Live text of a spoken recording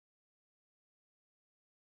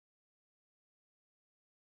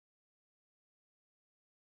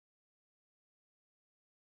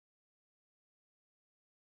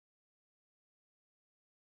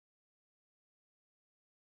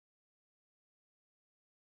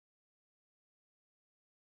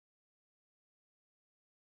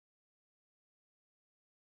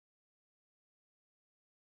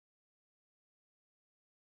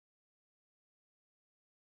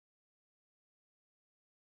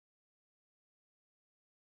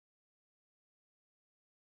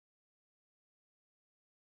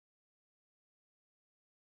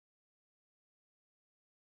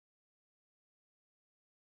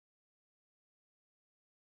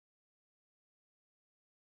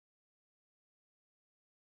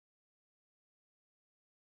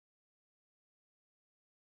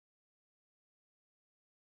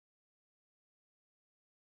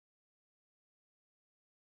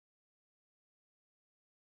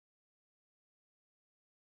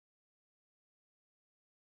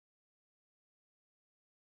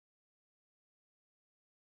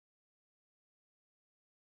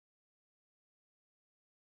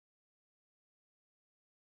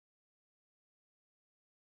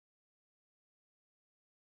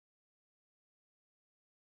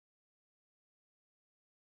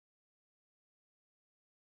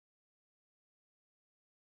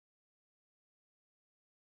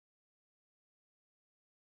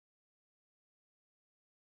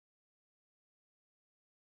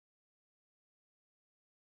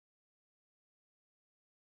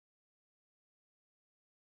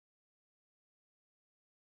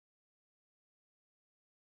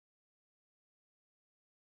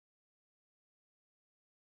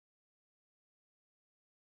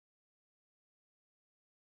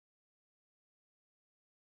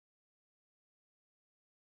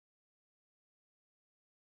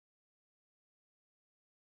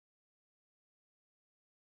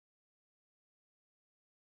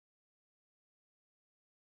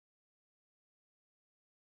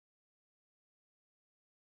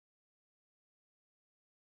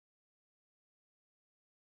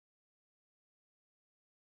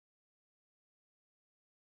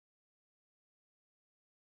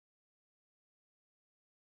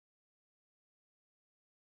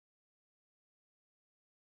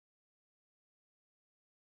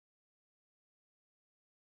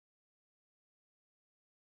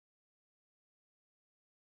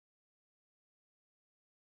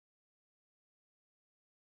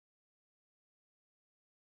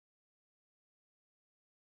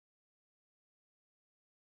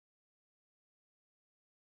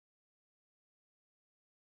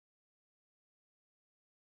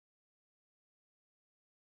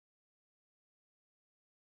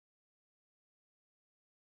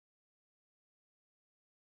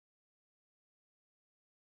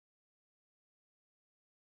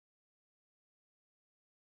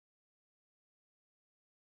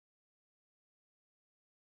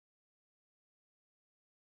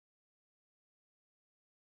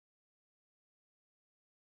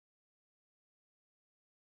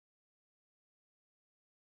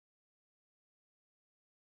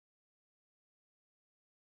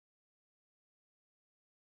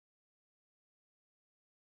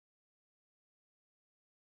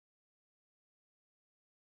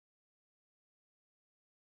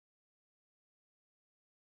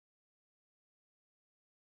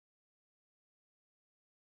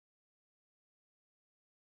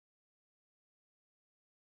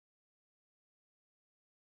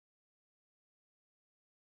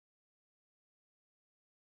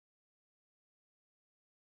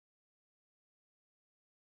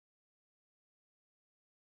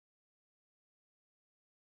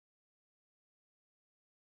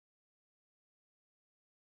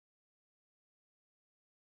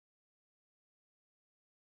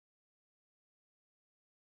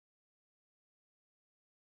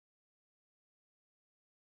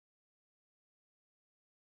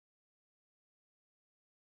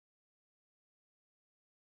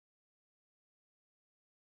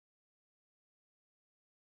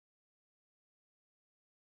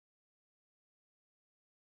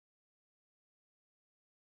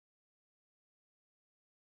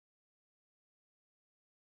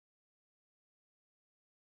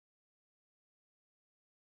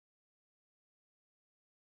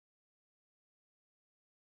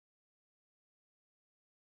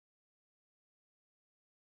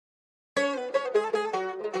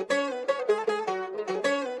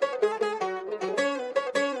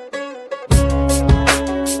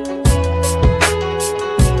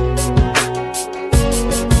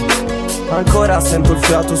ora sento il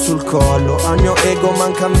fiato sul collo. Al mio ego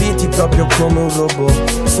mancan viti proprio come un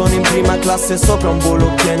robot. Sono in prima classe sopra un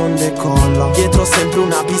volo che non decolla. Dietro sempre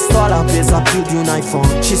una pistola pesa più di un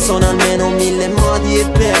iPhone. Ci sono almeno 1000 modi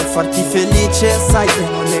per farti felice. Sai che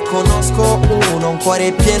non ne conosco uno. Un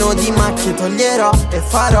cuore pieno di macchie toglierò e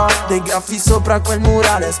farò dei graffi sopra quel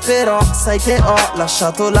murale. Spero, sai che ho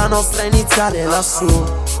lasciato la nostra iniziale lassù.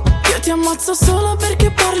 Io ti ammazzo solo perché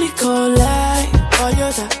parli con lei. Voglio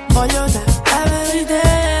te, every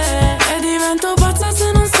day. E divento pazza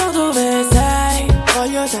se non so dove sei.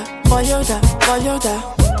 Voglio te.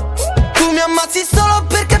 Tu mi ammazzi solo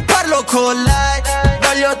perché parlo con lei.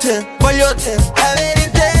 Voglio te,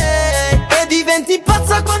 every day. E diventi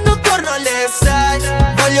pazza quando torno alle 6.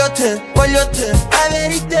 Voglio te,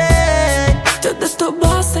 every day. Ti ho detto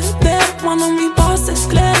basta è vero, ma non mi basta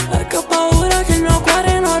sclero. Perché ho paura che il mio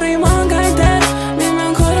cuore non rimanga intero. Dimmi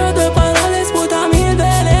ancora 2 parole, sputami il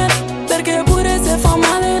veleno. Perché pure se fa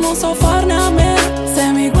male non so farne a meno. Se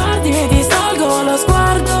mi guardi e ti salgo lo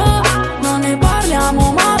sguardo, non ne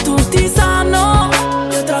parliamo ma tutti sanno.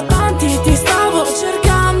 Io tra tanti ti stavo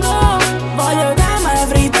cercando. Voglio te ma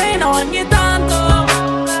everyday no ogni tanto.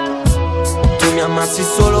 Tu mi ammazzi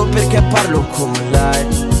solo perché parlo con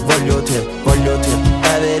lei. Voglio te,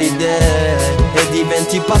 every day. E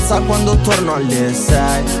diventi pazza quando torno alle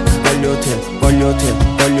 6. Voglio te.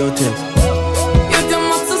 Io ti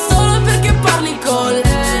ammazzo solo perché parli con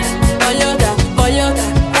lei. Voglio te,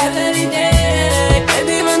 every day. E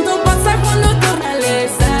divento pazza quando torno alle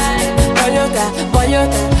 6. Voglio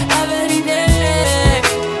te, every day.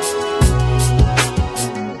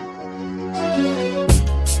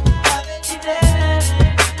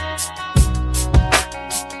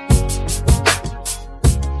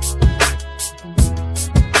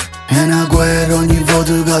 È una guerra ogni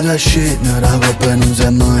volta che ti scende, la coppa non si è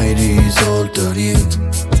mai risolta niente.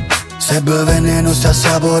 Se beve non sta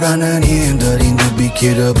assaporando niente, rindo un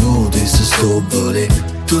bicchiere pute se sto volè.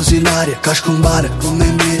 Tu sei l'aria, casco un bar, come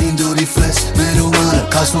mi rindo riflesso. Meno male,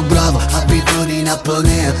 che sono bravo, abitudine a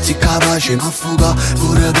ponere. Si capace a fugare,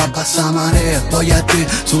 pure per passare marea. Voglio a te,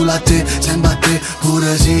 sulla te, sembra a te,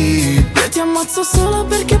 pure sì. Io ti ammazzo solo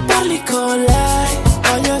perché parli con lei.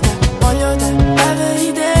 Voglio te,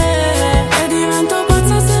 every day. E divento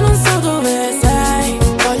pazza se non so dove sei.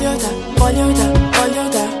 Voglio te.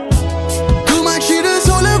 Tu mangi da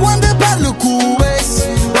sole quando parlo con questo.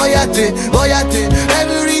 Voglio te,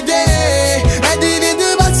 every day. E diventi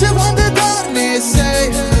pazza quando torni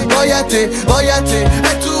sei. Voglio te,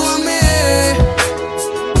 e tu